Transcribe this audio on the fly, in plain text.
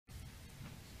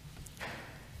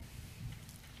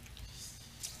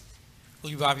Will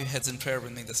you bow your heads in prayer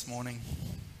with me this morning?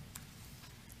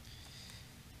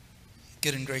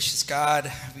 Good and gracious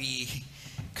God, we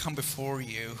come before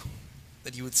you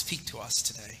that you would speak to us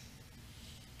today.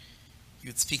 You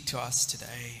would speak to us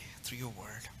today through your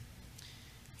word.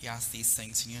 We ask these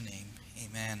things in your name.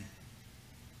 Amen.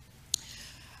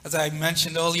 As I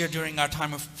mentioned earlier during our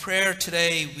time of prayer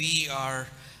today, we are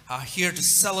here to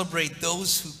celebrate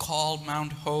those who called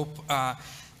Mount Hope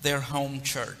their home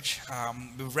church.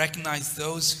 We recognize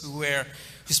those who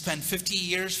spent 50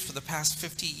 years, for the past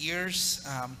 50 years,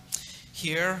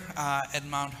 here at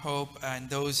Mount Hope, and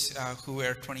those who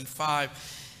were 25.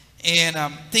 And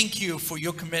thank you for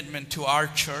your commitment to our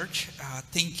church.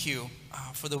 Thank you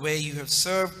for the way you have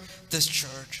served this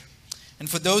church. And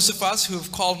for those of us who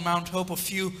have called Mount Hope a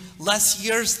few less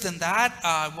years than that,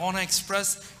 I want to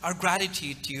express our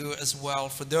gratitude to you as well.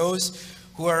 For those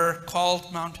who are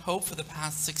called Mount Hope for the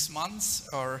past 6 months,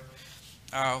 or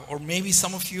maybe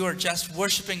some of you are just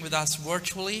worshiping with us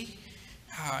virtually,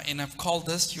 and have called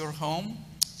this your home.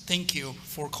 Thank you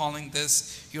for calling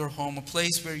this your home, a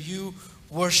place where you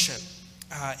worship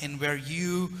and where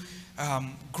you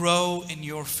grow in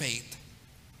your faith.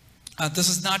 This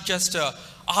is not just an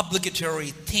obligatory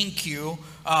thank you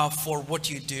for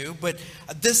what you do, but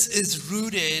this is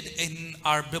rooted in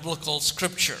our biblical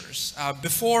scriptures.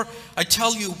 Before I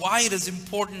tell you why it is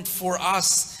important for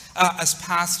us as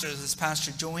pastors, as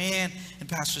Pastor Joanne and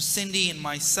Pastor Cindy and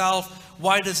myself,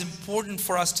 why it is important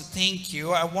for us to thank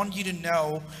you, I want you to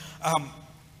know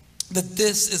that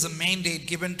this is a mandate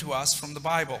given to us from the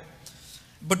Bible.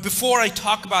 But before I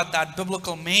talk about that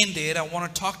biblical mandate, I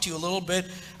want to talk to you a little bit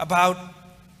about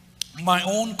my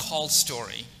own call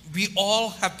story. We all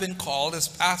have been called as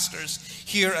pastors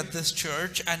here at this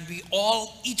church, and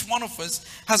each one of us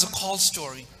has a call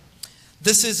story.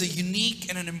 This is a unique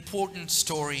and an important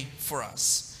story for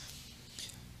us.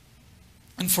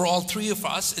 And for all three of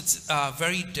us, it's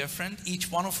very different. Each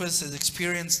one of us has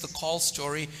experienced the call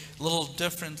story a little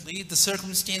differently. The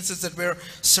circumstances that we're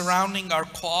surrounding our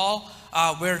call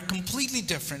were completely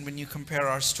different when you compare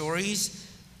our stories.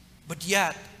 But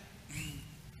yet,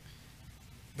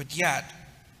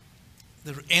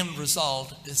 the end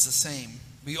result is the same.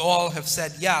 We all have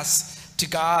said yes to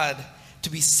God to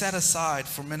be set aside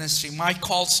for ministry. My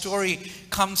call story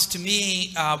comes to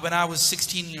me when I was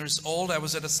 16 years old. I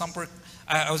was at a summer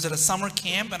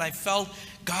camp, and I felt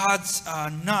God's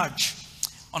nudge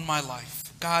on my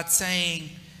life. God saying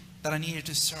that I needed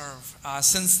to serve.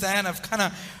 Since then, I've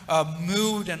kind of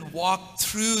moved and walked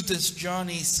through this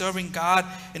journey, serving God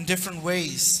in different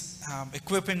ways.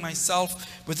 Equipping myself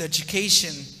with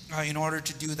education in order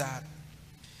to do that.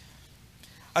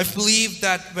 I believe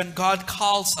that when God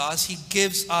calls us, He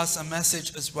gives us a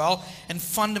message as well. And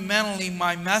fundamentally,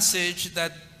 my message,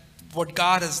 that what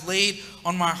God has laid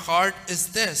on my heart,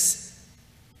 is this.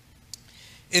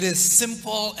 It is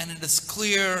simple, and it is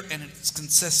clear, and it is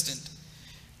consistent.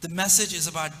 The message is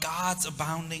about God's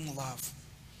abounding love.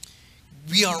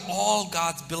 We are all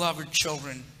God's beloved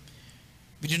children.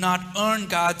 We do not earn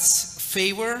God's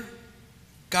favor.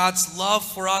 God's love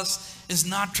for us is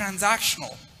not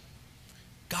transactional.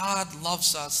 God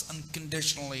loves us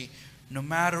unconditionally, no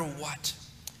matter what.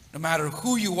 No matter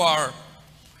who you are,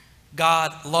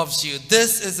 God loves you.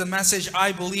 This is a message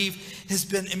I believe has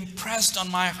been impressed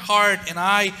on my heart, and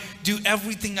I do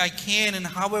everything I can in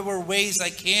however ways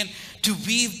I can to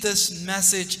weave this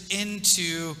message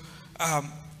into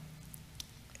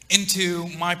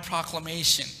my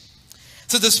proclamation.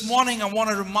 So this morning, I want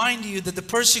to remind you that the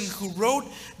person who wrote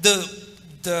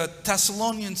the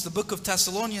Thessalonians, the book of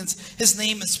Thessalonians, his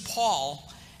name is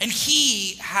Paul, and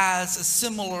he has a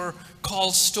similar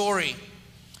call story.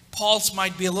 Paul's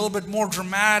might be a little bit more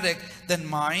dramatic than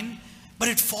mine, but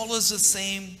it follows the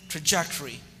same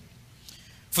trajectory.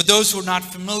 For those who are not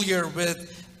familiar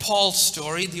with Paul's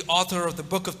story, the author of the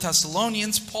book of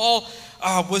Thessalonians, Paul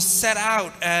was set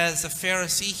out as a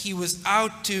Pharisee. He was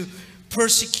out to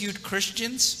persecute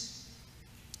Christians,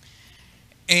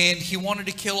 and he wanted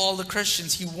to kill all the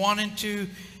Christians. He wanted to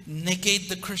negate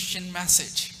the Christian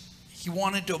message. He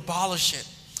wanted to abolish it.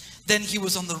 Then he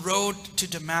was on the road to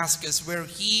Damascus, where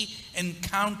he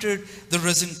encountered the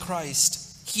risen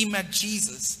Christ. He met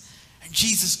Jesus, and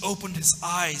Jesus opened his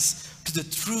eyes to the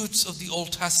truths of the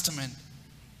Old Testament.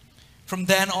 From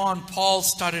then on, Paul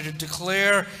started to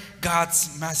declare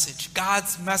God's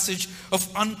message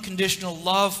of unconditional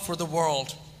love for the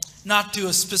world. Not to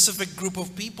a specific group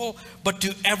of people, but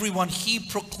to everyone. He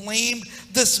proclaimed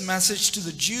this message to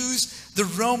the Jews, the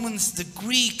Romans, the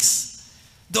Greeks,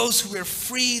 those who were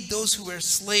free, those who were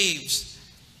slaves.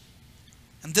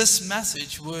 And this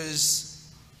message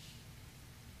was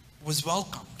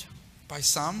welcomed by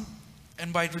some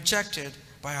and rejected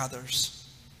by others.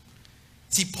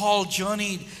 See, Paul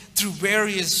journeyed through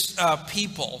various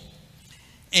people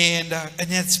and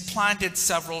has planted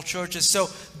several churches. So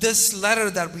this letter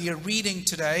that we are reading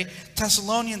today,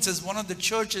 Thessalonians, is one of the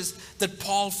churches that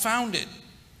Paul founded.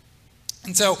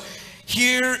 And so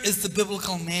here is the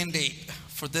biblical mandate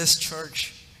for this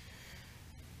church.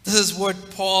 This is what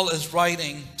Paul is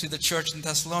writing to the church in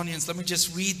Thessalonians. Let me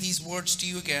just read these words to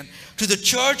you again. To the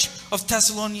church of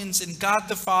Thessalonians, in God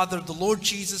the Father, the Lord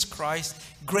Jesus Christ,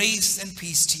 grace and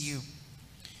peace to you.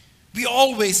 We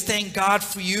always thank God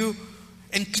for you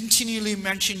and continually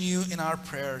mention you in our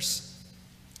prayers.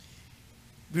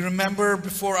 We remember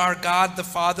before our God the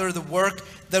Father the work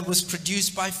that was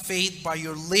produced by faith, by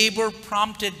your labor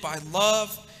prompted by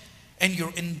love, and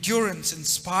your endurance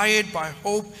inspired by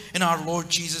hope in our Lord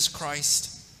Jesus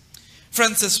Christ.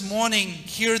 Friends, this morning,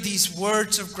 hear these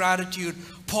words of gratitude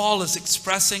Paul is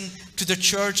expressing to the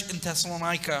church in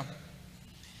Thessalonica.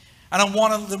 And I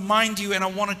want to remind you, and I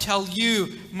want to tell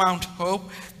you, Mount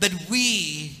Hope, that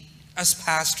we, as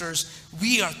pastors,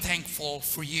 we are thankful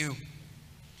for you.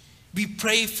 We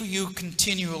pray for you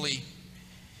continually.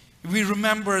 We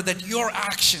remember that your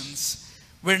actions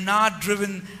were not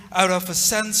driven out of a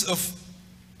sense of,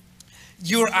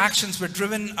 your actions were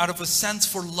driven out of a sense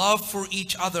for love for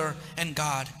each other and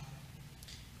God.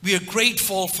 We are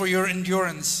grateful for your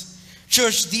endurance.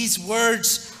 Church, these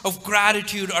words of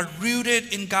gratitude are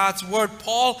rooted in God's word.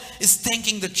 Paul is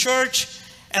thanking the church,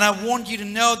 and I want you to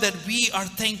know that we are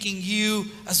thanking you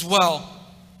as well.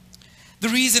 The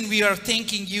reason we are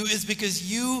thanking you is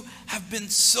because you have been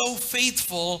so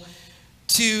faithful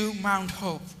to Mount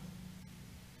Hope.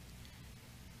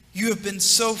 You have been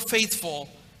so faithful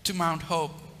to Mount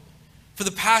Hope. For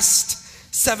the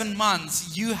past 7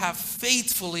 months, you have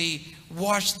faithfully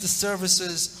watched the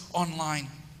services online.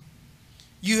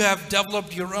 You have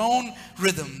developed your own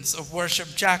rhythms of worship.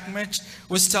 Jack Mitch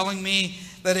was telling me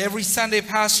that every Sunday,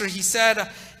 Pastor, he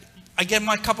said, I get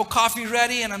my cup of coffee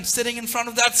ready and I'm sitting in front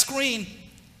of that screen.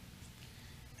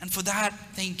 And for that,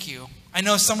 thank you. I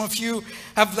know some of you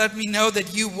have let me know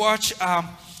that you watch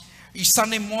your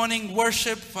Sunday morning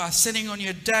worship, sitting on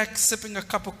your deck, sipping a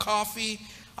cup of coffee.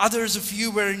 Others of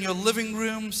you were in your living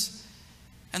rooms.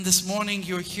 And this morning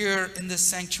you're here in this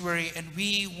sanctuary, and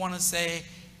we want to say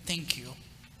thank you.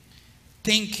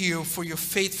 Thank you for your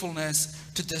faithfulness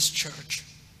to this church.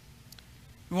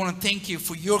 We want to thank you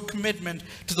for your commitment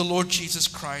to the Lord Jesus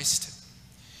Christ.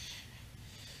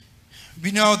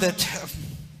 We know that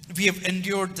we have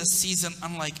endured this season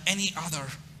unlike any other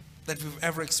that we've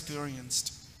ever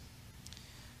experienced.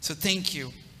 So thank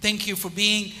you. Thank you for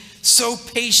being so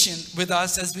patient with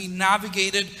us as we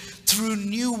navigated through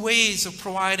new ways of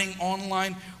providing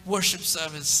online worship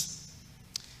service.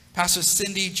 Pastor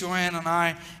Cindy, Joanne, and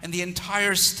I, and the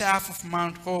entire staff of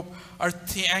Mount Hope are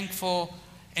thankful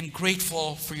and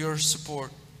grateful for your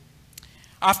support.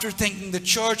 After thanking the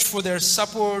church for their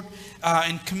support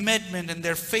and commitment and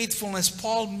their faithfulness,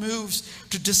 Paul moves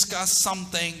to discuss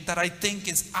something that I think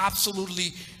is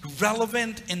absolutely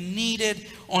relevant and needed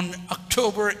on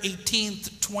October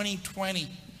 18th, 2020.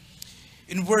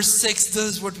 In verse 6, this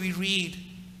is what we read.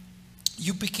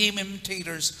 You became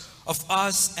imitators of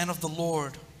us and of the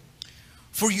Lord,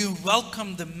 for you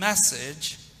welcomed the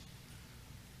message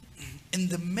in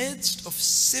the midst of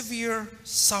severe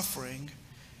suffering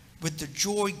with the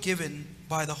joy given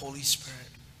by the Holy Spirit.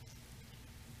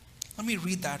 Let me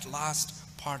read that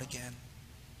last part again.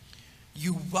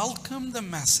 You welcome the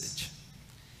message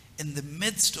in the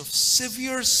midst of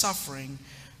severe suffering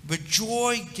with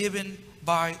joy given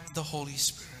by the Holy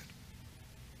Spirit.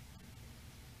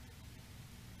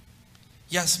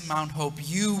 Yes, Mount Hope,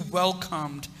 you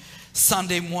welcomed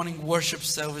Sunday morning worship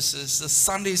services, the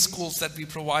Sunday schools that we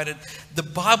provided, the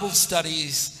Bible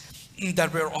studies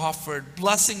that were offered,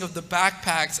 blessing of the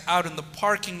backpacks out in the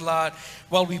parking lot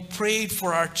while we prayed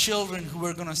for our children who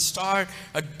were going to start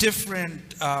a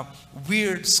different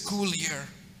weird school year.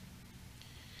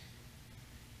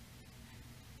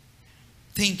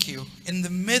 Thank you. In the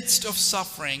midst of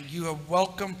suffering, you have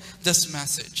welcomed this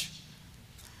message.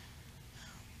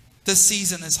 This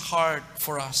season is hard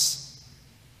for us.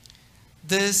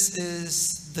 This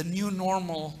is the new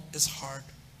normal is hard.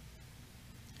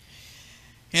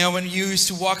 You know, when you used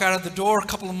to walk out of the door a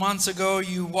couple of months ago,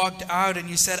 you walked out and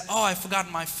you said, oh, I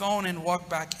forgot my phone, and walked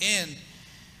back in.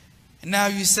 And now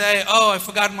you say, oh, I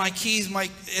forgot my keys,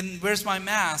 and where's my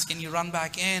mask? And you run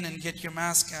back in and get your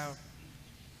mask out.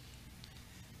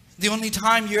 The only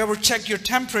time you ever checked your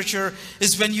temperature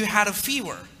is when you had a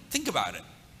fever. Think about it,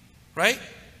 right?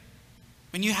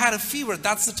 When you had a fever,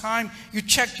 that's the time you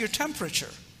checked your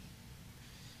temperature.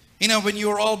 When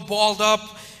you're all balled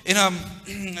up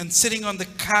and sitting on the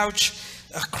couch,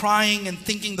 crying and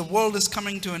thinking the world is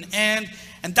coming to an end.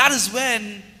 And that is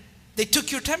when they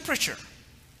took your temperature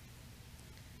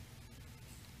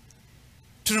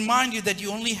to remind you that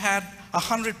you only had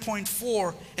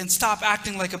 100.4 and stop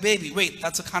acting like a baby. Wait,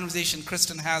 that's a conversation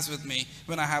Kristen has with me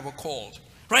when I have a cold.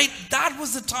 Right? That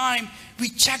was the time we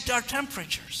checked our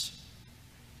temperatures.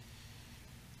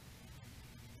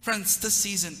 Friends, this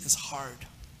season is hard.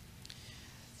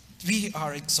 We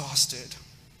are exhausted.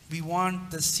 We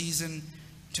want this season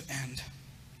to end.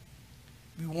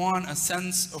 We want a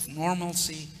sense of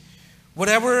normalcy,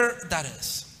 whatever that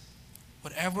is.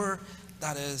 Whatever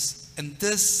that is. And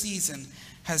this season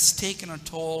has taken a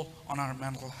toll on our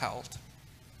mental health.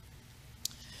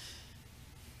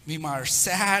 We are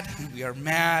sad, we are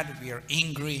mad, we are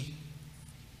angry.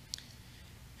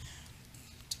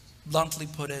 Bluntly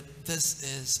put it, this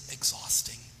is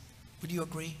exhausting. Would you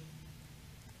agree?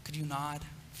 Could you nod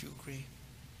if you agree?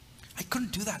 I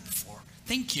couldn't do that before.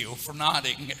 Thank you for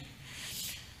nodding.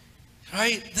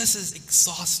 Right? This is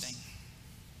exhausting.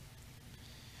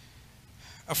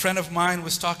 A friend of mine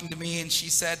was talking to me and she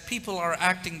said, people are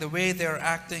acting the way they're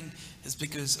acting is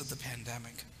because of the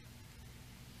pandemic.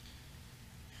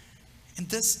 And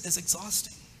this is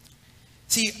exhausting.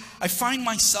 See, I find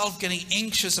myself getting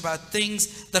anxious about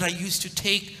things that I used to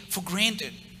take for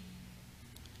granted.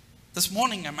 This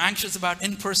morning, I'm anxious about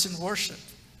in-person worship.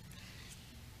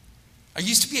 I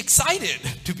used to be excited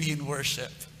to be in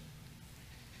worship.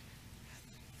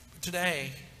 But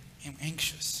today, I'm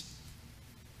anxious.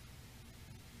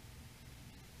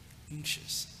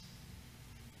 Anxious.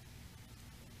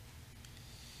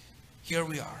 Here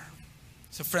we are.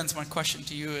 So friends, my question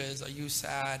to you is, are you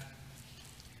sad?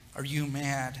 Are you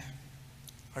mad?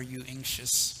 Are you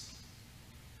anxious?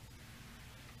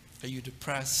 Are you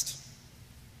depressed?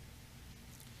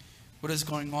 What is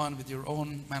going on with your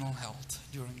own mental health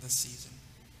during this season?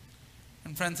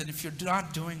 And friends, and if you're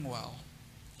not doing well,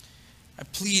 I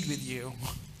plead with you,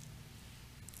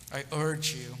 I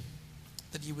urge you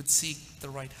that you would seek the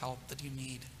right help that you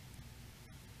need.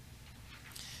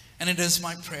 And it is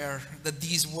my prayer that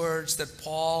these words that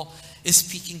Paul is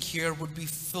speaking here would be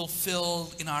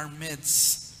fulfilled in our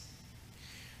midst.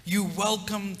 You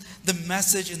welcome the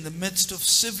message in the midst of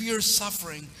severe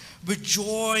suffering with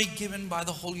joy given by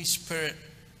the Holy Spirit.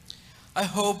 I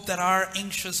hope that our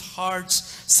anxious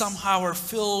hearts somehow are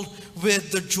filled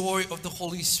with the joy of the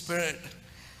Holy Spirit.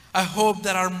 I hope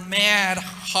that our mad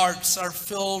hearts are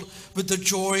filled with the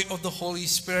joy of the Holy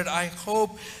Spirit. I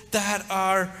hope that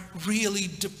our really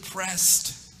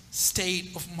depressed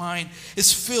state of mind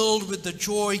is filled with the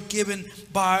joy given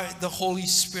by the Holy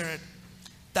Spirit.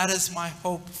 That is my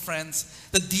hope, friends,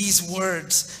 that these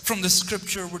words from the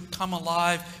scripture would come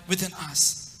alive within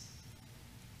us.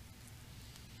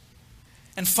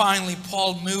 And finally,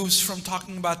 Paul moves from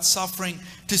talking about suffering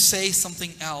to say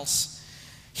something else.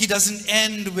 He doesn't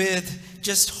end with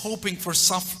just hoping for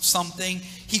something.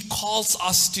 He calls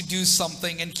us to do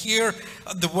something. And here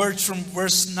the words from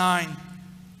verse 9.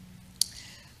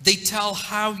 They tell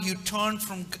how you turn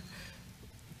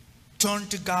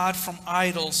to God from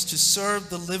idols to serve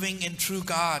the living and true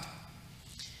God,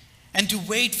 and to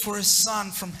wait for his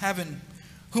Son from heaven,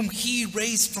 whom he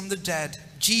raised from the dead,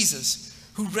 Jesus,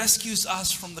 who rescues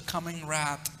us from the coming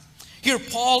wrath. Here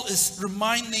Paul is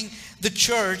reminding the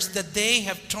church that they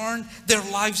have turned their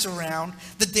lives around,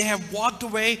 that they have walked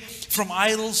away from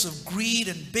idols of greed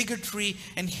and bigotry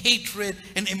and hatred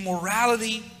and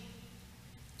immorality.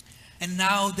 And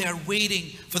now they are waiting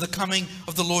for the coming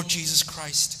of the Lord Jesus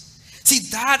Christ. See,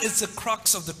 that is the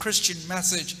crux of the Christian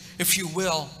message, if you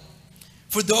will.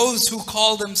 For those who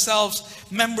call themselves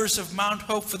members of Mount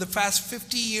Hope for the past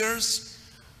 50 years,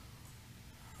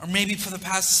 or maybe for the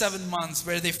past 7 months,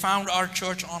 where they found our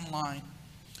church online,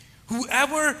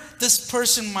 whoever this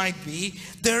person might be,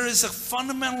 there is a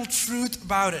fundamental truth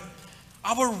about it.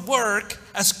 Our work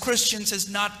as Christians has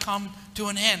not come to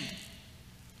an end.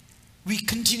 We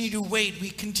continue to wait. We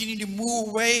continue to move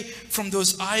away from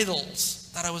those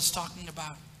idols that I was talking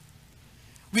about.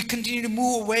 We continue to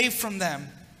move away from them.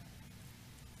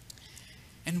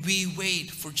 And we wait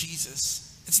for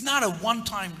Jesus. It's not a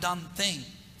one-time done thing,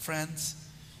 friends.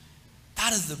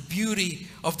 That is the beauty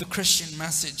of the Christian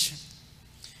message.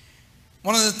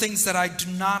 One of the things that I do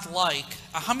not like,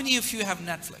 how many of you have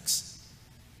Netflix?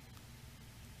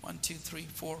 1, 2, 3,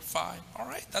 4, 5. All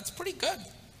right, that's pretty good.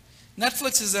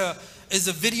 Netflix is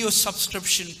a video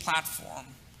subscription platform.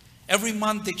 Every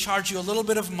month they charge you a little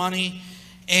bit of money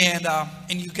and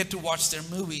you get to watch their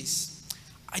movies.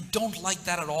 I don't like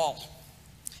that at all.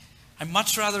 I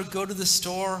much rather go to the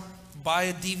store buy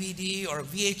a DVD or a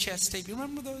VHS tape. You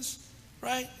remember those,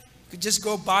 right? You could just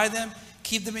go buy them,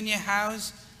 keep them in your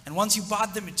house, and once you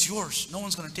bought them, it's yours. No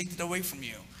one's going to take it away from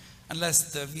you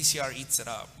unless the VCR eats it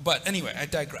up. But anyway, I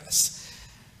digress.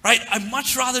 Right? I'd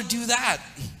much rather do that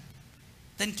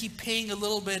than keep paying a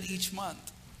little bit each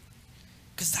month,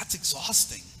 because that's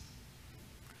exhausting.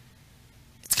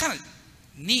 It's kind of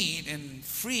neat and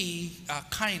free,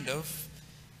 kind of,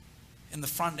 in the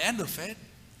front end of it,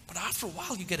 but after a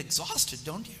while you get exhausted,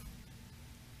 don't you?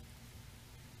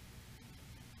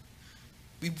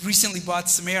 We recently bought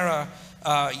Samara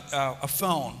a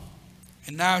phone,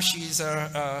 and now she's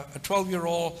a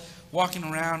 12-year-old walking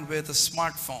around with a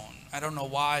smartphone. I don't know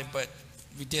why, but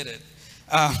we did it.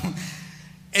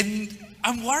 And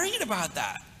I'm worried about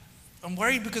that. I'm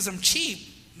worried because I'm cheap.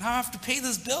 Now I have to pay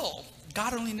this bill.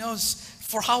 God only knows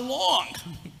for how long.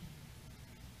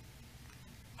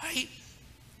 Right?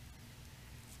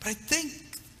 But I think,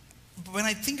 when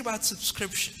I think about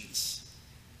subscriptions,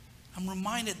 I'm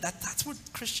reminded that that's what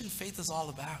Christian faith is all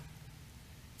about.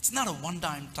 It's not a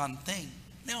one-time done thing.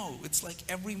 No, it's like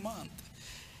every month.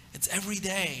 It's every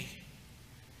day.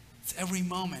 It's every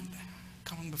moment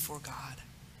coming before God.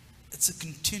 It's a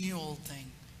continual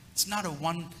thing. It's not a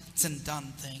once and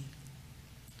done thing.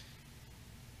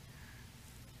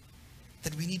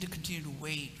 That we need to continue to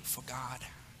wait for God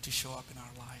to show up in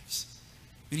our lives.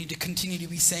 We need to continue to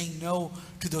be saying no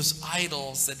to those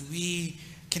idols that we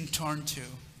can turn to.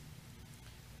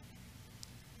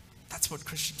 That's what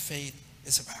Christian faith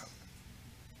is about.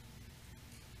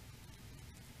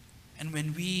 And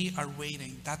when we are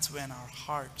waiting, that's when our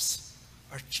hearts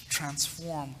are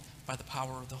transformed by the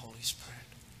power of the Holy Spirit.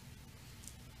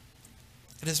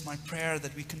 It is my prayer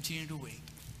that we continue to wait,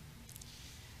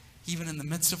 even in the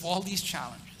midst of all these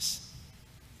challenges,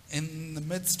 in the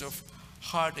midst of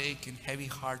heartache and heavy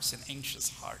hearts and anxious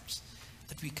hearts,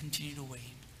 that we continue to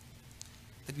wait,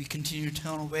 that we continue to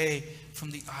turn away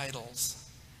from the idols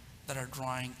that are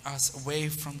drawing us away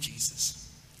from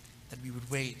Jesus, that we would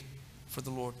wait for the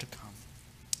Lord to come.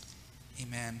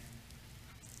 Amen.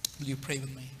 Will you pray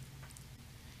with me?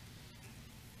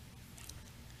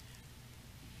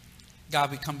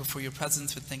 God, we come before your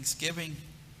presence with thanksgiving.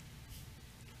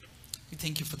 We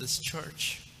thank you for this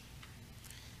church.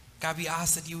 God, we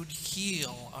ask that you would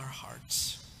heal our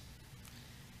hearts.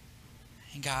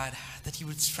 And God, that you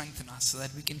would strengthen us so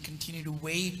that we can continue to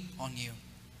wait on you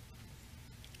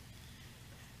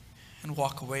and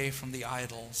walk away from the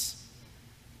idols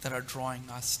that are drawing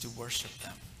us to worship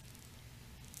them.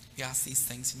 We ask these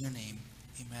things in your name.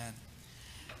 Amen.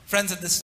 Friends, at this